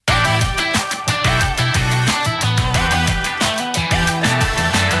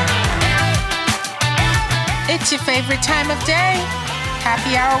It's your favorite time of day.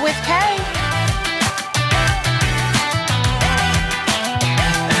 Happy Hour with Kay.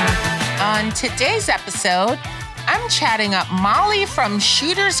 On today's episode, I'm chatting up Molly from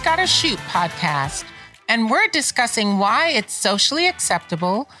Shooters Gotta Shoot podcast, and we're discussing why it's socially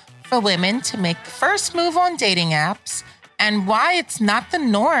acceptable for women to make the first move on dating apps and why it's not the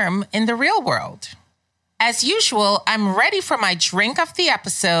norm in the real world. As usual, I'm ready for my drink of the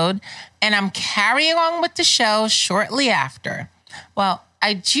episode, and I'm carrying on with the show shortly after. Well,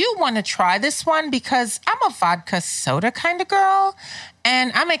 I do want to try this one because I'm a vodka soda kind of girl,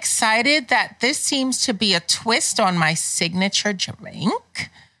 and I'm excited that this seems to be a twist on my signature drink.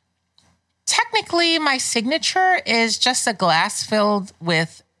 Technically, my signature is just a glass filled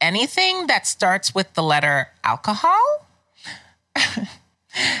with anything that starts with the letter alcohol.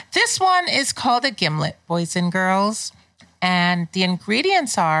 This one is called a gimlet, boys and girls, and the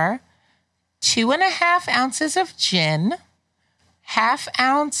ingredients are 2.5 ounces of gin, 1/2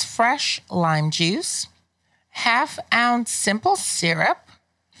 ounce fresh lime juice, 1/2 ounce simple syrup,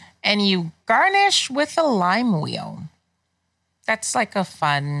 and you garnish with a lime wheel. That's like a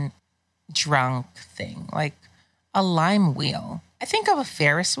fun drunk thing, like a lime wheel. I think of a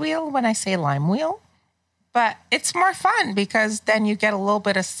Ferris wheel when I say lime wheel. But it's more fun because then you get a little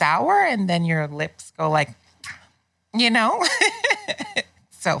bit of sour and then your lips go like,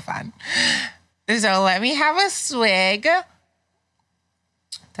 so fun. So let me have a swig.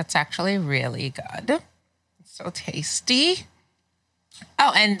 That's actually really good. It's so tasty.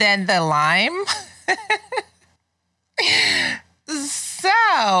 Oh, and then the lime.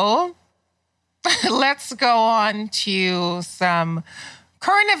 So let's go on to some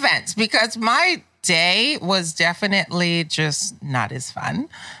current events because my day was definitely just not as fun.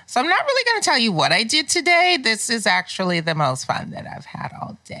 So I'm not really going to tell you what I did today. This is actually the most fun that I've had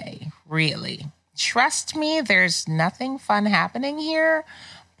all day, really. Trust me, there's nothing fun happening here,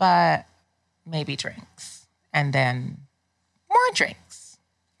 but maybe drinks, and then more drinks,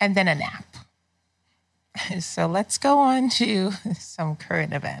 and then a nap. So let's go on to some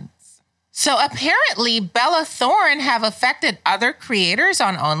current events. So apparently Bella Thorne have affected other creators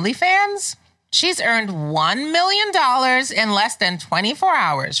on OnlyFans. She's earned $1 million in less than 24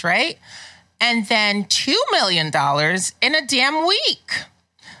 hours, right? And then $2 million in a damn week.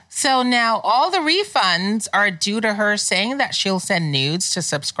 So now all the refunds are due to her saying that she'll send nudes to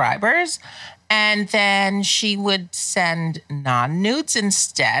subscribers, and then she would send non-nudes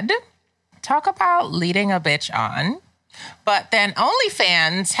instead. Talk about leading a bitch on. But then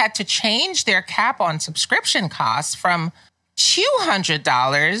OnlyFans had to change their cap on subscription costs from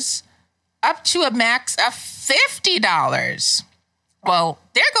 $200 up to a max of $50. Well,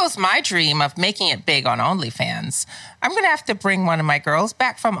 there goes my dream of making it big on OnlyFans. I'm going to have to bring one of my girls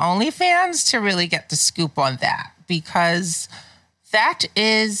back from OnlyFans to really get the scoop on that because that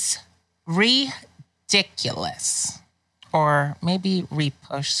is ridiculous. Or maybe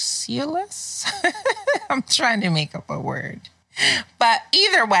repulsiulous. I'm trying to make up a word. But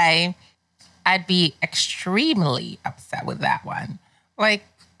either way, I'd be extremely upset with that one. Like,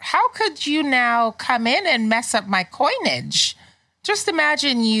 how could you now come in and mess up my coinage? Just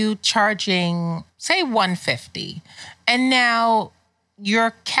imagine you charging, say, $150, and now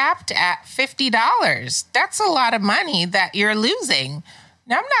you're capped at $50. That's a lot of money that you're losing.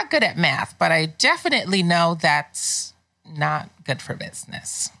 Now, I'm not good at math, but I definitely know that's not good for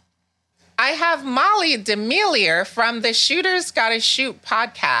business. I have Molly Demelier from the Shooters Gotta Shoot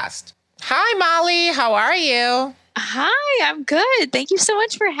podcast. Hi, Molly. How are you? Hi, I'm good. Thank you so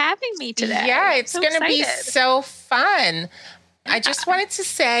much for having me today. Yeah, it's going to be so fun. I just wanted to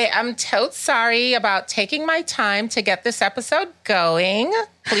say I'm totes sorry about taking my time to get this episode going.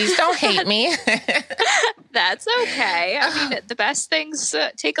 Please don't hate me. That's okay. I mean, the best things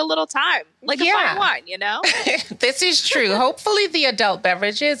take a little time, like a fine wine, This is true. Hopefully the adult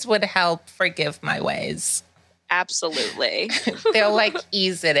beverages would help forgive my ways. Absolutely. They'll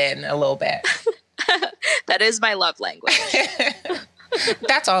ease it in a little bit. That is my love language.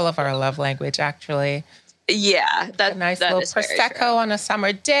 That's all of our love language, actually. Yeah. A nice little Prosecco on a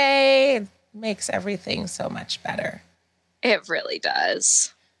summer day makes everything so much better. It really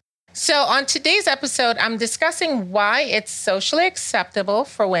does. So on today's episode, I'm discussing why it's socially acceptable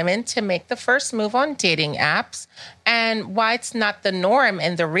for women to make the first move on dating apps and why it's not the norm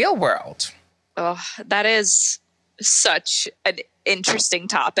in the real world. Oh, that is such an interesting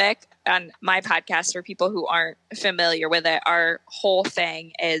topic. On my podcast, for people who aren't familiar with it, our whole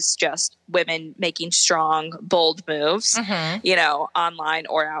thing is just women making strong, bold moves, online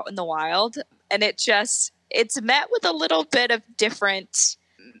or out in the wild. And it's met with a little bit of different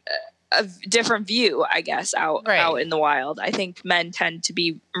a different view, I guess, out in the wild. I think men tend to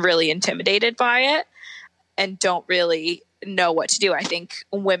be really intimidated by it and don't really know what to do. I think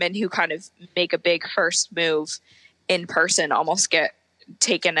women who kind of make a big first move in person almost get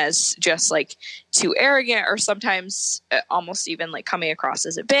taken as just like too arrogant, or sometimes almost even like coming across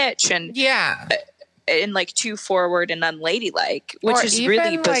as a bitch and like too forward and unladylike, which or is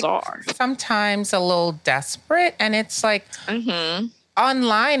really bizarre. Like sometimes a little desperate, and it's like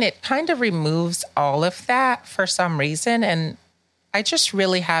online it kind of removes all of that for some reason, and I just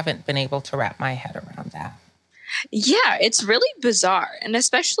really haven't been able to wrap my head around that. Yeah, it's really bizarre. And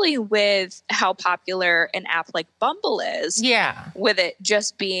especially with how popular an app like Bumble is. Yeah. With it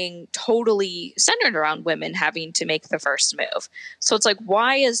just being totally centered around women having to make the first move. So it's like,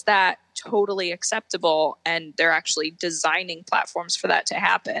 why is that totally acceptable? And they're actually designing platforms for that to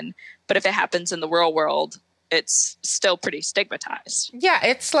happen. But if it happens in the real world, it's still pretty stigmatized. Yeah,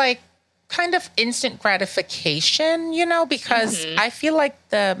 it's like kind of instant gratification, you know, because I feel like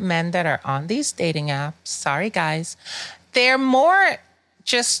the men that are on these dating apps, sorry guys, they're more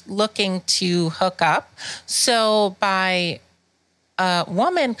just looking to hook up. So by a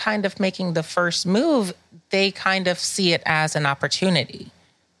woman kind of making the first move, they kind of see it as an opportunity.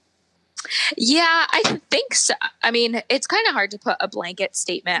 Yeah, I think so. I mean, it's kind of hard to put a blanket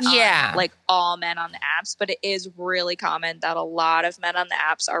statement on like all men on the apps, but it is really common that a lot of men on the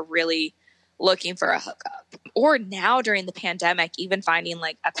apps are really looking for a hookup. Or now during the pandemic, even finding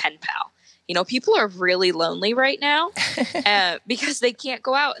like a pen pal. You know, people are really lonely right now because they can't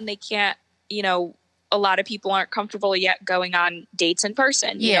go out and they can't, you know, a lot of people aren't comfortable yet going on dates in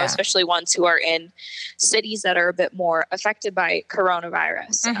person, you know, especially ones who are in cities that are a bit more affected by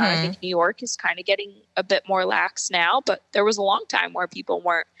coronavirus. I think New York is kind of getting a bit more lax now, but there was a long time where people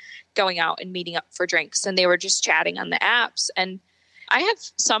weren't going out and meeting up for drinks and they were just chatting on the apps. And I have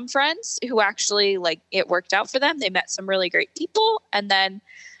some friends who actually like it worked out for them. They met some really great people. And then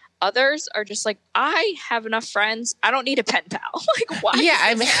others are just like, I have enough friends. I don't need a pen pal. Like, why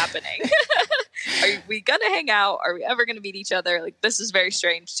is this happening? Are we going to hang out? Are we ever going to meet each other? Like, this is very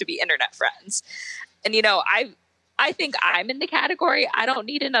strange to be internet friends. And, you know, I think I'm in the category. I don't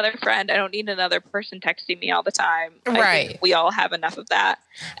need another friend. I don't need another person texting me all the time. Right. I think we all have enough of that.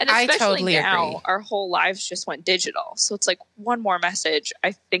 And especially totally now, agree. our whole lives just went digital. So it's like one more message.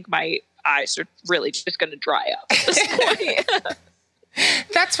 I think my eyes are really just going to dry up at this point.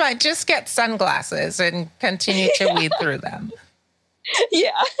 That's fine. Just get sunglasses and continue to weed through them.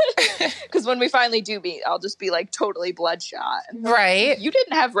 Yeah. Because when we finally do meet, I'll just be like totally bloodshot. Right. You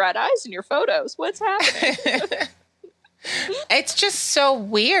didn't have red eyes in your photos. What's happening? It's just so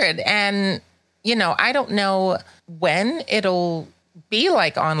weird. And, you know, I don't know when it'll be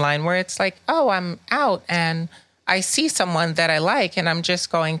like online where it's like, oh, I'm out and I see someone that I like and I'm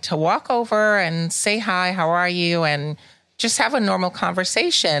just going to walk over and say hi, how are you? And just have a normal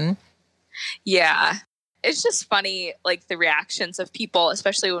conversation. Yeah. It's just funny, like the reactions of people,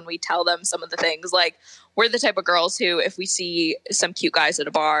 especially when we tell them some of the things. Like, we're the type of girls who, if we see some cute guys at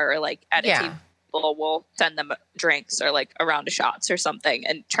a bar or like at a table, we'll send them drinks or like a round of shots or something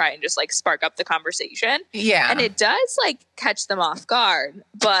and try and just like spark up the conversation. Yeah. And it does like catch them off guard.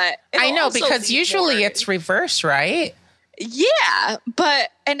 But I know, because usually it's reverse, right? Yeah,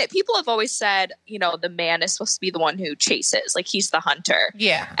 people have always said, you know, the man is supposed to be the one who chases, like he's the hunter.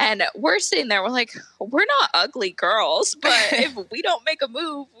 Yeah. And we're sitting there, we're like, we're not ugly girls, but if we don't make a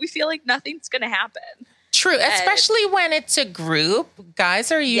move, we feel like nothing's going to happen. True, especially when it's a group,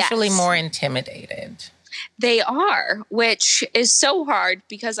 guys are usually more intimidated. They are, which is so hard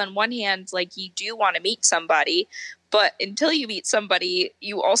because on one hand, like you do want to meet somebody, but until you meet somebody,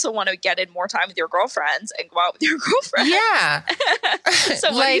 you also want to get in more time with your girlfriends and go out with your girlfriends. Yeah.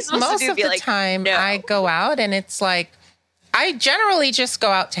 So what are you supposed most to do? Of the time I go out and it's like, I generally just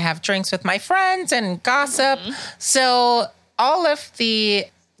go out to have drinks with my friends and gossip. So all of the,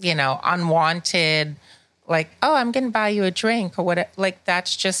 you know, unwanted, like, oh, I'm going to buy you a drink or whatever, like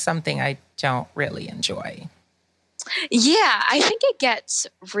that's just something I don't really enjoy. Yeah, I think it gets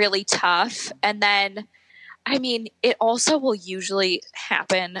really tough. And then, I mean, it also will usually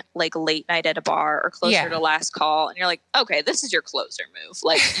happen like late night at a bar or closer to last call. And you're like, okay, this is your closer move.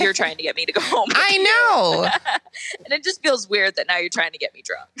 Like you're trying to get me to go home. I know. And it just feels weird that now you're trying to get me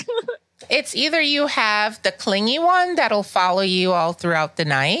drunk. It's either you have the clingy one that'll follow you all throughout the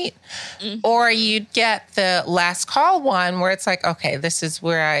night, or you get the last call one where it's like, okay, this is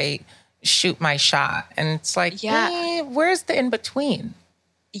where I shoot my shot. And it's like, where's the in between?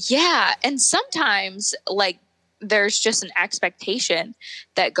 Yeah. And sometimes like there's just an expectation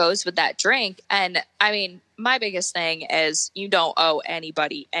that goes with that drink. And I mean, my biggest thing is you don't owe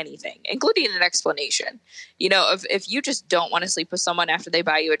anybody anything, including an explanation. You know, if you just don't want to sleep with someone after they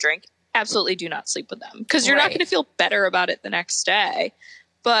buy you a drink, absolutely do not sleep with them, because you're not going to feel better about it the next day.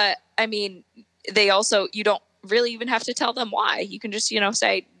 But I mean, you don't really even have to tell them why. You can just,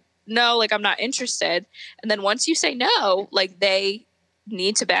 say, no, like, I'm not interested. And then once you say no, like, they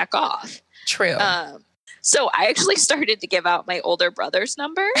need to back off. True. So I actually started to give out my older brother's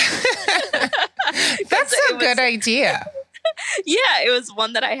number. That's a good idea. Yeah, it was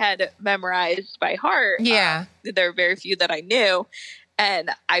one that I had memorized by heart. Yeah. There are very few that I knew.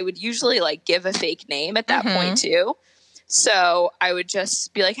 And I would usually like give a fake name at that point too. So I would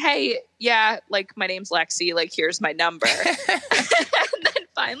just be like, hey, yeah, like my name's Lexi, like here's my number. And then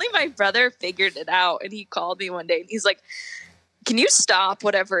finally my brother figured it out, and he called me one day and he's like, can you stop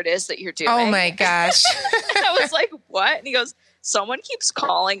whatever it is that you're doing? Oh my gosh. I was like, what? And he goes, someone keeps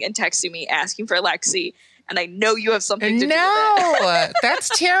calling and texting me asking for Lexi, and I know you have something to do with it. No,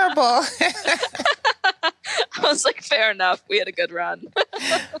 that's terrible. I was like, fair enough. We had a good run.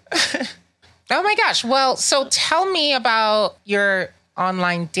 Oh my gosh. Well, so tell me about your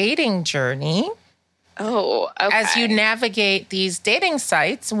online dating journey. Oh, okay. As you navigate these dating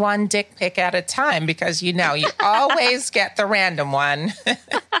sites, one dick pic at a time, because you always get the random one,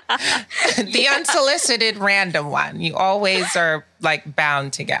 the unsolicited random one. You always are like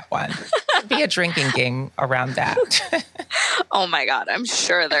bound to get one. Be a drinking game around that. Oh my God, I'm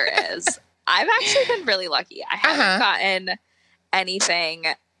sure there is. I've actually been really lucky. I haven't gotten anything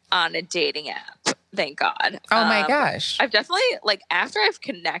on a dating app. Thank God. Oh my gosh. I've definitely, like, after I've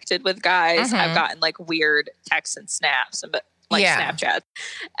connected with guys, I've gotten like weird texts and snaps and Snapchats.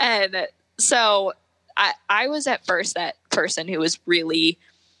 And so I was at first that person who was really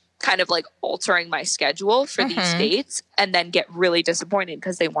kind of like altering my schedule for these dates, and then get really disappointed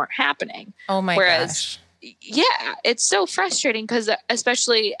because they weren't happening. Oh my gosh. Yeah, it's so frustrating because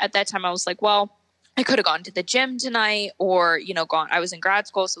especially at that time I was like, well, I could have gone to the gym tonight, or, I was in grad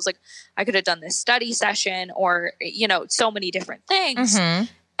school. So it was like, I could have done this study session, or, so many different things.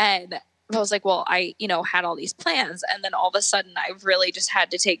 And I was like, well, I, had all these plans. And then all of a sudden I really just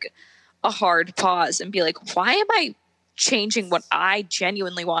had to take a hard pause and be like, why am I changing what I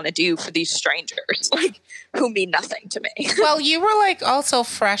genuinely want to do for these strangers, like, who mean nothing to me? Well, you were like also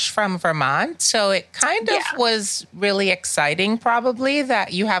fresh from Vermont, so it kind of was really exciting probably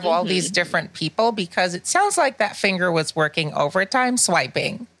that you have all these different people, because it sounds like that finger was working overtime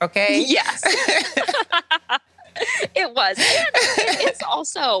swiping, okay? Yes. It was. And it's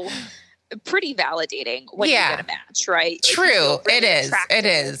also pretty validating when you get a match, right? Like, true. Really it is. Attractive. It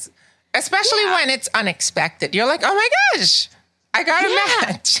is. Especially when it's unexpected. You're like, oh my gosh, I got a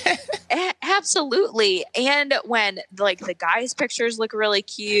match. Absolutely. And when like the guy's pictures look really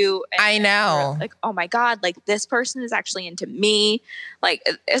cute. And I know. Like, oh my God, like this person is actually into me. Like,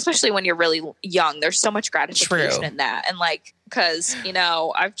 especially when you're really young, there's so much gratification in that. And like, cause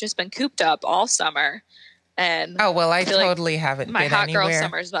I've just been cooped up all summer. And I totally haven't been anywhere. My hot girl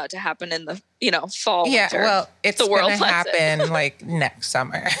summer is about to happen in the, fall. Yeah, winter. well, it's going to happen like next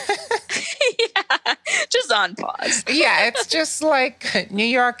summer. Yeah, just on pause. Yeah, it's just like New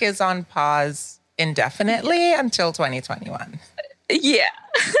York is on pause indefinitely until 2021. Yeah.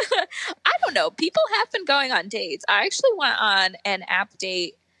 I don't know. People have been going on dates. I actually went on an app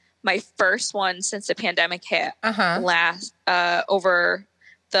date, my first one since the pandemic hit, over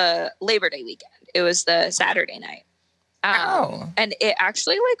the Labor Day weekend. It was the Saturday night. And it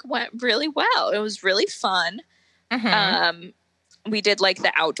actually like went really well. It was really fun. We did like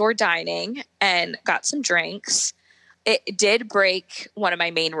the outdoor dining and got some drinks. It did break one of my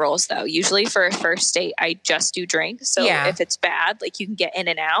main rules though. Usually for a first date, I just do drinks. So if it's bad, like you can get in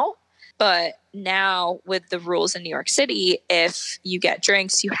and out. But now with the rules in New York City, if you get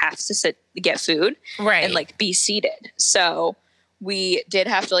drinks, you have to get food and like be seated. So we did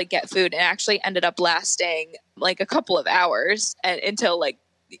have to like get food, and actually ended up lasting like a couple of hours until like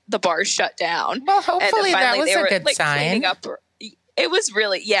the bars shut down. Well, hopefully that was a good sign. It was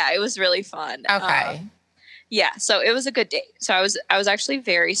really fun. Okay. So it was a good date. So I was actually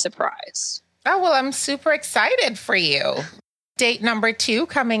very surprised. Oh, well, I'm super excited for you. Date number 2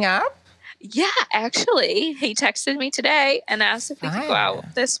 coming up. Yeah, actually, he texted me today and asked if we could go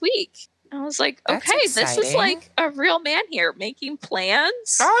out this week. I was like, okay, this is like a real man here making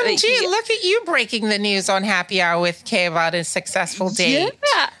plans. Oh, gee, look at you breaking the news on Happy Hour with Kay about a successful date.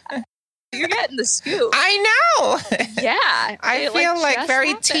 Yeah. You're getting the scoop. I know. Yeah. I feel like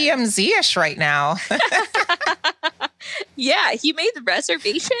very TMZ-ish right now. Yeah, he made the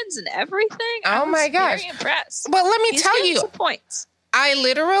reservations and everything. Oh my gosh. Very impressed. Well, let me He's tell getting you, some points. I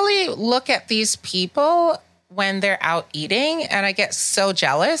literally look at these people when they're out eating and I get so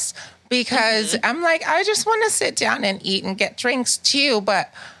jealous because I'm like, I just want to sit down and eat and get drinks too.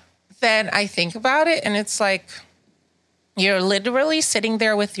 But then I think about it and it's like, you're literally sitting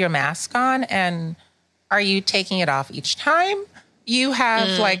there with your mask on and are you taking it off each time you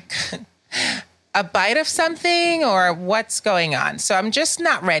have like a bite of something or what's going on? So I'm just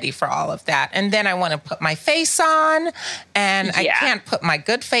not ready for all of that. And then I want to put my face on and I can't put my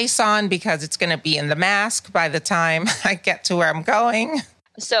good face on because it's going to be in the mask by the time I get to where I'm going.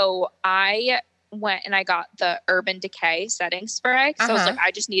 So I went and I got the Urban Decay setting spray. So I was like,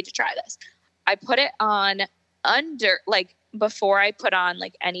 I just need to try this. I put it on under, like before I put on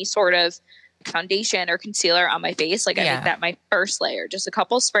like any sort of foundation or concealer on my face. Like I make that my first layer, just a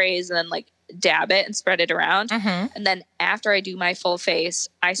couple sprays and then like dab it and spread it around. And then after I do my full face,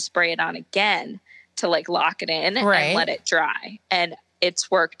 I spray it on again to like lock it in and let it dry. And it's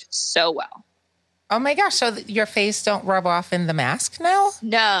worked so well. Oh my gosh. So your face don't rub off in the mask now?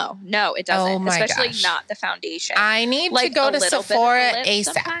 No, it doesn't. Oh my Especially gosh. not the foundation. I need to go to Sephora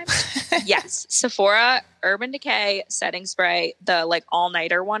ASAP. Yes. Sephora Urban Decay setting spray, the like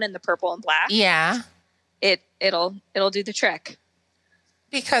all-nighter one in the purple and black. Yeah. It'll do the trick.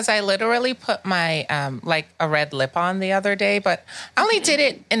 Because I literally put my like a red lip on the other day, but I only did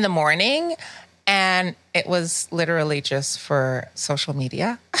it in the morning and it was literally just for social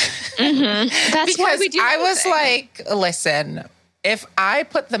media. That's why we do I was everything. like, listen, if I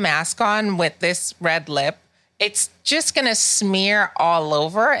put the mask on with this red lip, it's just going to smear all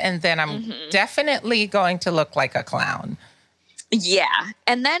over. And then I'm definitely going to look like a clown. Yeah.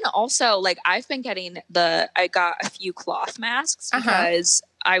 And then also like I've been getting I got a few cloth masks because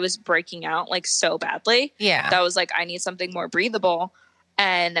I was breaking out like so badly. Yeah. That was like, I need something more breathable.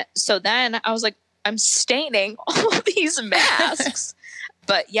 And so then I was like, I'm staining all of these masks.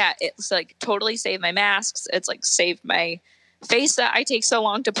 But yeah, it's like totally saved my masks. It's like saved my face that I take so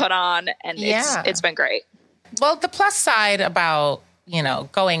long to put on. And it's been great. Well, the plus side about,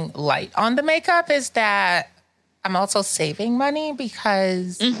 going light on the makeup is that I'm also saving money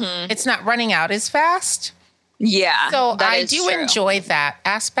because it's not running out as fast. Yeah. So I do enjoy that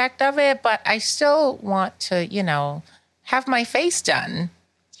aspect of it, but I still want to, have my face done.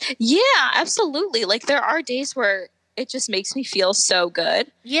 Yeah, absolutely. Like there are days where it just makes me feel so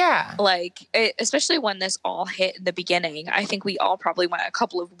good. Yeah. Like, especially when this all hit in the beginning, I think we all probably went a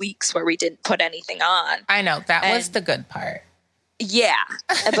couple of weeks where we didn't put anything on. I know. That was the good part. Yeah.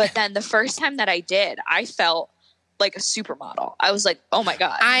 But then the first time that I did, I felt like a supermodel. I was like, oh my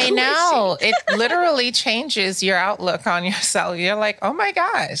God. I know. It literally changes your outlook on yourself. You're like, oh my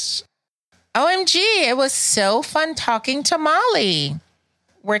gosh. OMG, it was so fun talking to Molly.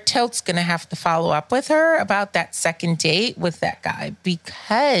 We're totes going to have to follow up with her about that second date with that guy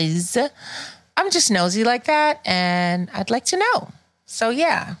because I'm just nosy like that and I'd like to know. So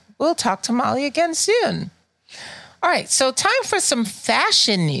yeah, we'll talk to Molly again soon. All right, so time for some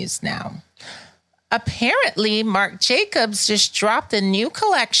fashion news now. Apparently, Marc Jacobs just dropped a new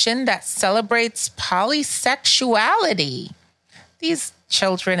collection that celebrates polysexuality. These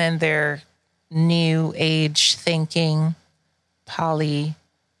children and their new age thinking, polyamorous,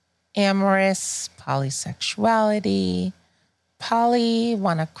 polysexuality,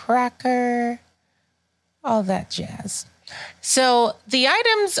 want a cracker, all that jazz. So the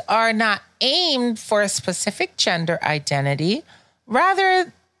items are not aimed for a specific gender identity.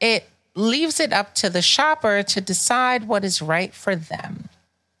 Rather, it leaves it up to the shopper to decide what is right for them,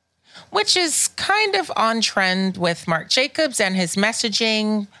 which is kind of on trend with Marc Jacobs and his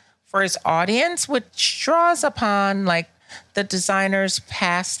messaging for his audience, which draws upon like the designer's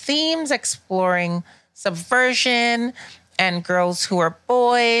past themes, exploring subversion and girls who are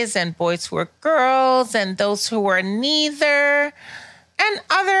boys and boys who are girls and those who are neither, and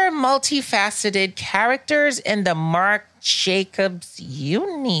other multifaceted characters in the Marc Jacobs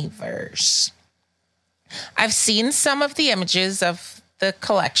universe. I've seen some of the images of the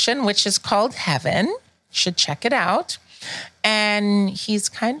collection, which is called Heaven. Should check it out. And he's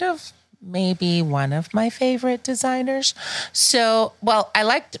kind of maybe one of my favorite designers. So, well, I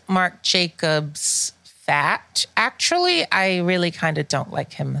liked Marc Jacobs fat. Actually, I really kind of don't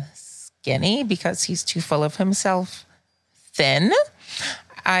like him skinny because he's too full of himself thin.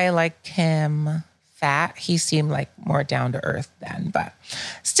 I like him fat. He seemed like more down to earth then, but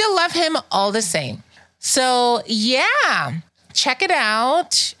still love him all the same. So yeah, check it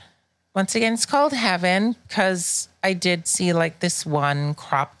out. Once again, it's called Heaven because I did see like this one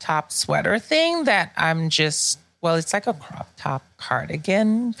crop top sweater thing that I'm just well, it's like a crop top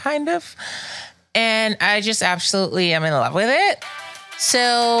cardigan, kind of. And I just absolutely am in love with it.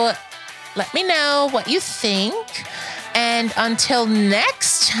 So let me know what you think. And until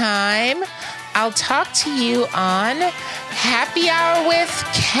next time, I'll talk to you on Happy Hour with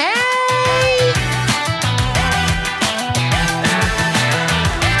Kay.